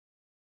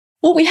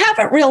 Well, we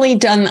haven't really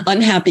done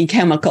unhappy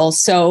chemicals.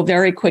 So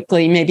very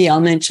quickly, maybe I'll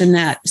mention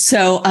that.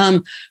 So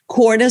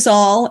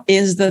cortisol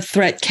is the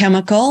threat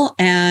chemical,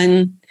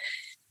 and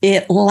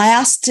it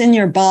lasts in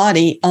your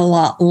body a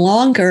lot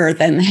longer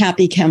than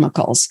happy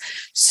chemicals.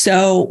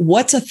 So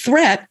what's a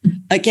threat?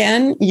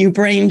 Again, your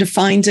brain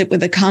defines it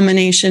with a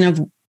combination of,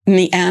 in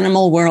the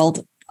animal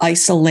world,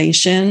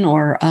 isolation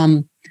or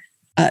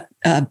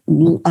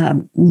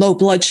low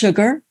blood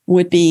sugar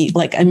would be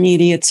like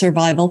immediate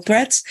survival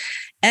threats.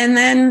 And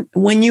then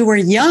when you were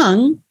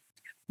young,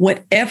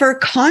 whatever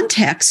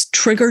context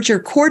triggered your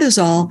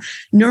cortisol,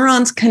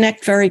 neurons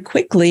connect very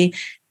quickly.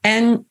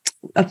 And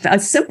a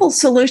simple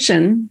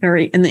solution,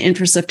 very in the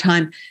interest of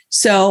time.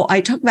 So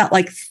I talk about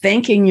like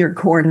thanking your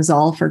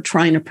cortisol for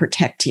trying to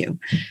protect you.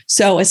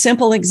 So a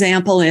simple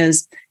example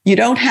is you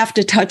don't have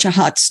to touch a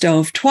hot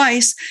stove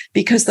twice,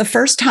 because the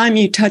first time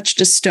you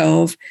touched a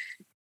stove,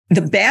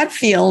 the bad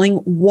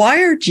feeling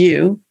wired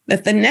you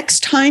that the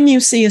next time you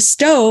see a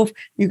stove,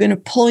 you're going to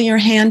pull your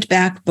hand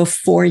back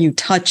before you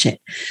touch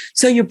it.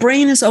 So your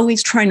brain is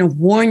always trying to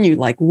warn you,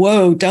 like,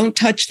 whoa, don't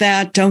touch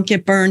that. Don't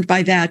get burned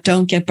by that.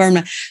 Don't get burned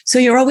by. So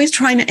you're always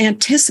trying to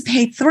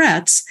anticipate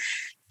threats.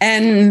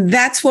 And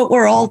that's what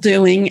we're all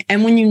doing.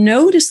 And when you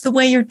notice the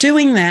way you're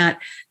doing that,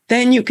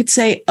 then you could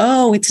say,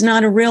 oh, it's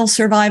not a real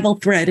survival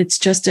threat. It's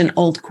just an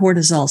old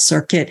cortisol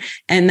circuit.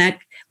 And that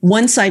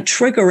once I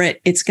trigger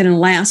it, it's going to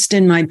last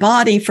in my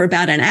body for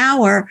about an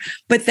hour,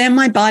 but then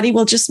my body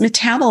will just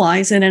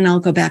metabolize it and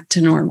I'll go back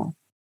to normal.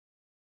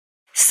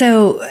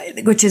 So,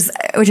 which is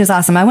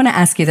awesome. I want to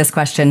ask you this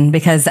question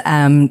because,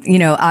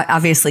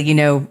 obviously,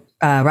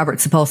 Robert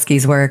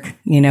Sapolsky's work,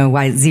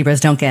 why zebras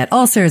don't get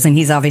ulcers. And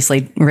he's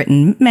obviously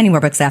written many more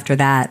books after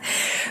that.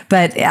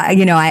 But,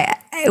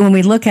 when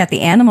we look at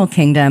the animal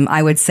kingdom,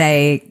 I would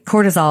say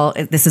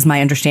cortisol, this is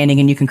my understanding,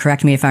 and you can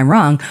correct me if I'm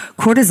wrong,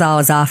 cortisol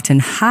is often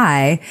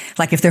high,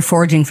 like if they're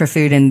foraging for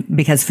food and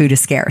because food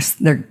is scarce,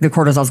 the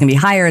cortisol is going to be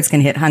higher. It's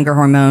going to hit hunger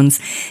hormones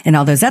and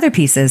all those other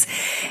pieces.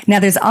 Now,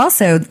 there's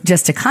also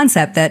just a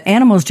concept that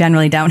animals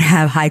generally don't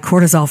have high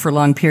cortisol for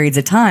long periods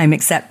of time,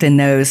 except in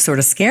those sort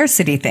of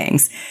scarcity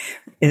things.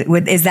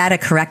 Is that a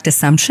correct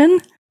assumption?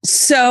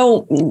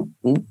 So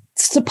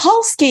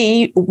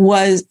Sapolsky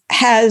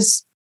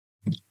has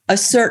a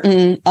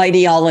certain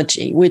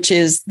ideology, which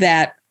is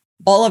that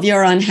all of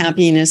your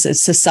unhappiness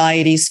is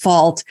society's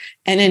fault.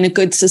 And in a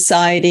good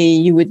society,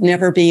 you would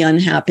never be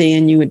unhappy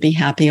and you would be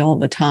happy all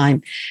the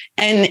time.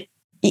 And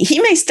he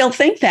may still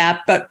think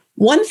that, but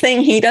one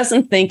thing he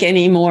doesn't think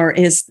anymore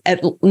is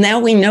now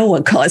we know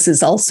what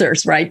causes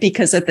ulcers, right?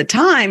 Because at the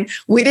time,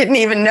 we didn't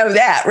even know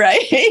that,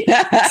 right?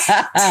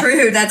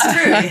 True. That's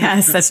true.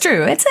 Yes, that's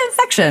true. It's an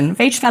infection,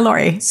 H.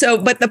 pylori. So,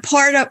 but the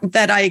part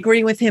that I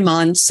agree with him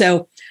on,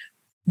 so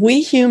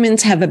we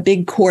humans have a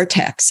big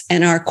cortex,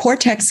 and our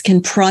cortex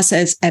can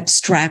process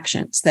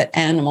abstractions that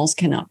animals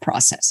cannot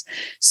process.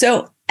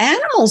 So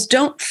animals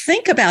don't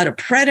think about a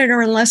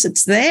predator unless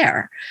it's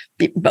there.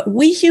 But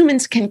we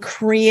humans can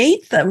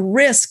create the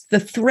risk,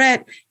 the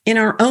threat in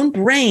our own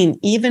brain,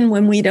 even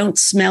when we don't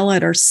smell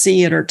it or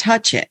see it or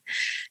touch it.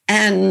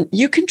 And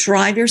you can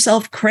drive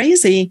yourself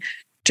crazy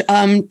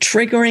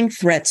triggering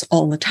threats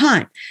all the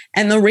time.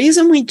 And the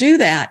reason we do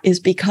that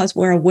is because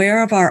we're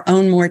aware of our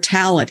own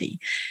mortality.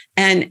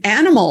 And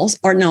animals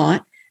are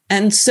not.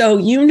 And so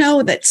you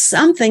know that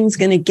something's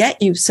going to get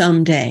you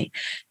someday.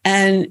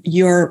 And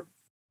your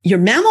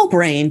mammal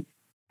brain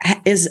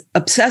is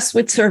obsessed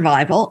with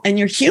survival, and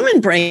your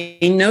human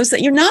brain knows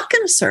that you're not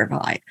going to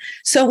survive.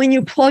 So when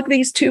you plug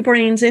these two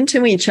brains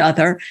into each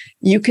other,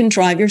 you can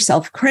drive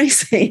yourself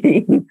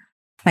crazy.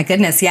 My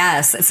goodness,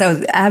 yes.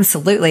 So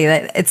absolutely,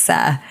 it's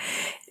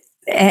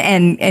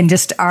and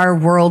just our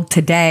world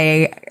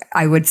today,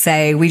 I would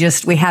say we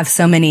have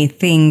so many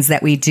things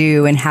that we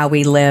do and how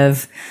we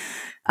live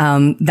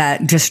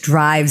that just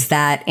drives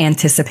that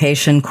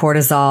anticipation,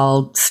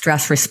 cortisol,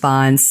 stress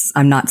response.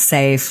 I'm not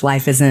safe.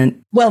 Life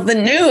isn't. Well, the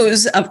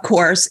news, of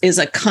course, is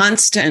a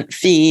constant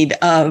feed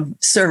of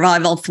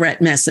survival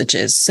threat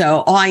messages.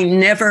 So I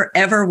never,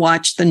 ever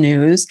watch the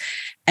news.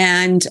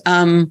 And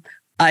I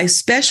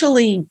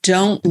especially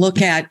don't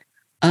look at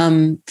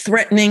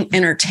threatening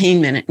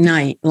entertainment at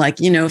night. Like,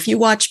 if you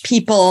watch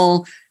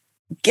people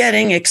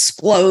getting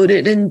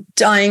exploded and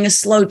dying a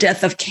slow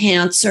death of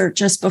cancer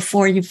just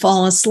before you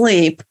fall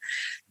asleep,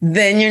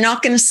 then you're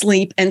not going to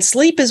sleep. And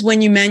sleep is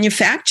when you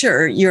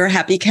manufacture your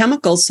happy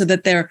chemicals so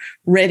that they're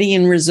ready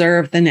in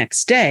reserve the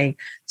next day.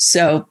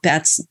 So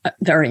that's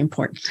very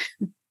important.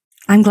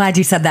 I'm glad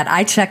you said that.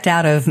 I checked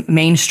out of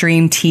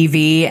mainstream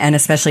TV and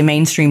especially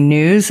mainstream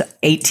news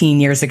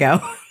 18 years ago.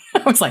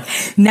 I was like,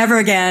 never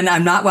again.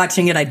 I'm not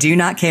watching it. I do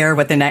not care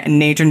what the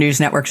major news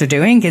networks are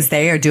doing, because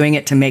they are doing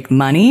it to make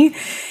money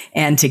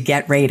and to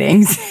get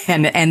ratings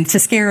and to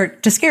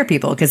scare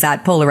people, because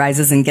that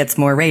polarizes and gets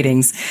more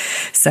ratings.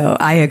 So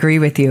I agree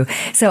with you.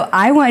 So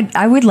I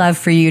would love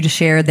for you to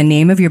share the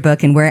name of your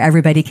book and where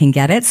everybody can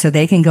get it so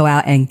they can go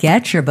out and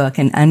get your book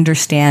and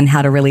understand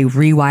how to really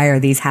rewire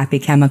these happy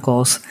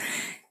chemicals.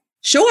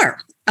 Sure.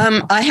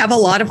 I have a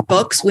lot of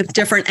books with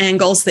different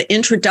angles. The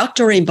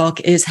introductory book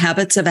is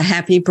Habits of a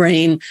Happy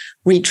Brain,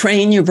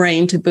 Retrain Your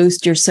Brain to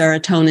Boost Your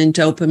Serotonin,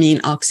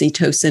 Dopamine,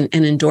 Oxytocin,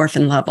 and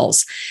Endorphin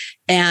Levels.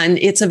 And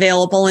it's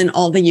available in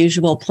all the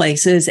usual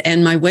places.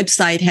 And my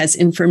website has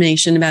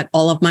information about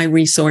all of my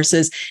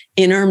resources,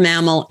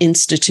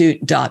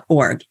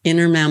 innermammalinstitute.org,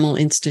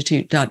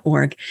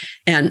 innermammalinstitute.org.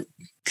 And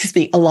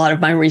a lot of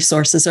my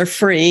resources are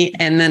free.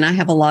 And then I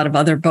have a lot of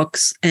other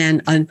books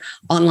and an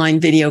online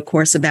video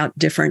course about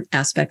different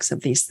aspects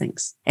of these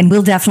things. And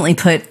we'll definitely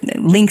put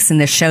links in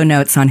the show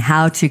notes on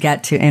how to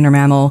get to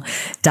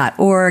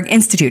innermammal.org,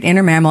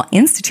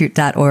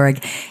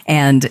 innermammalinstitute.org.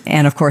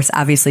 And of course,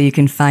 obviously you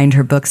can find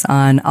her books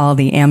on all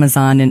the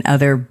Amazon and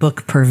other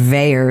book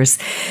purveyors.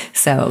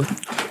 So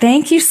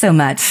thank you so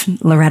much,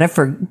 Loretta,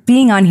 for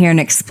being on here and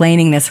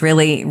explaining this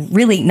really,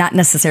 really not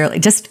necessarily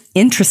just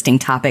interesting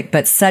topic,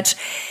 but such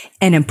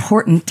an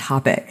important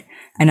topic.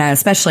 And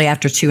especially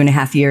after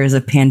 2.5 years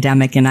of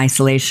pandemic and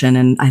isolation,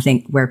 and I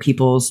think where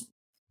people's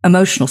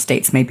emotional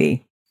states may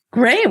be.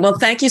 Great. Well,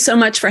 thank you so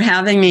much for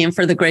having me and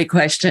for the great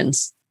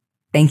questions.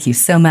 Thank you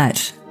so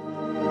much.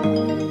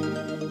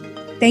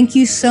 Thank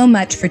you so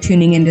much for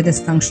tuning into This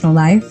Functional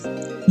Life.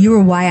 You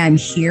are why I'm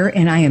here,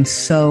 and I am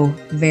so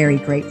very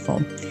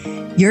grateful.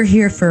 You're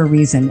here for a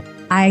reason.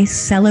 I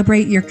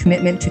celebrate your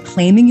commitment to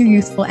claiming your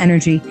youthful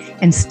energy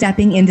and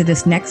stepping into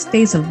this next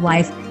phase of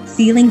life,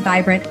 feeling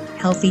vibrant,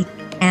 healthy,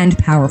 and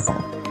powerful.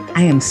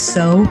 I am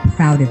so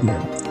proud of you.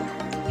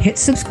 Hit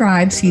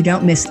subscribe so you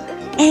don't miss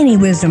any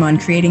wisdom on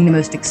creating the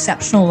most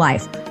exceptional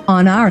life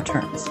on our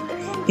terms.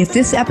 If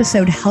this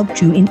episode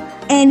helped you in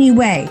any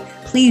way,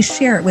 please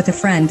share it with a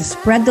friend to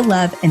spread the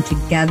love, and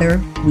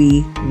together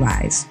we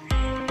rise.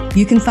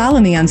 You can follow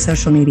me on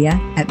social media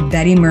at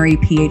Betty Murray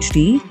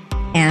PhD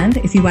And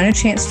if you want a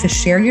chance to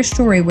share your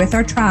story with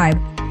our tribe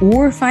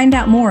or find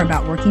out more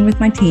about working with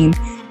my team,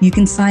 you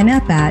can sign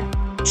up at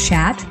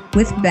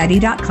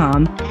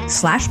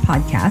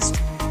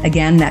chatwithbetty.com/podcast.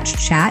 Again, that's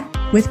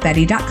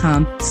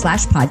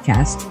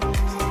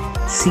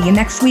chatwithbetty.com/podcast. See you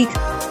next week.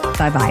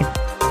 Bye-bye.